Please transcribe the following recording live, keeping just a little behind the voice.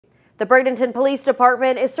The Bradenton Police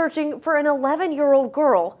Department is searching for an 11-year-old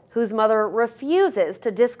girl whose mother refuses to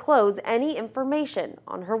disclose any information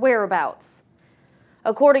on her whereabouts.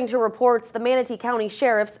 According to reports, the Manatee County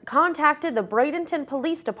Sheriffs contacted the Bradenton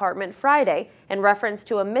Police Department Friday in reference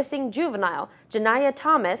to a missing juvenile, Janiyah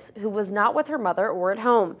Thomas, who was not with her mother or at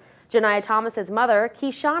home. Janiyah Thomas's mother,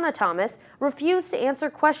 Keshana Thomas, refused to answer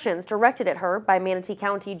questions directed at her by Manatee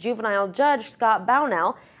County Juvenile Judge Scott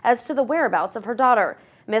Bownell as to the whereabouts of her daughter.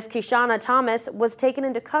 Miss Keshana Thomas was taken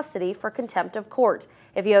into custody for contempt of court.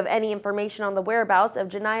 If you have any information on the whereabouts of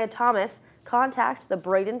Janiyah Thomas, contact the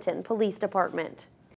Bradenton Police Department.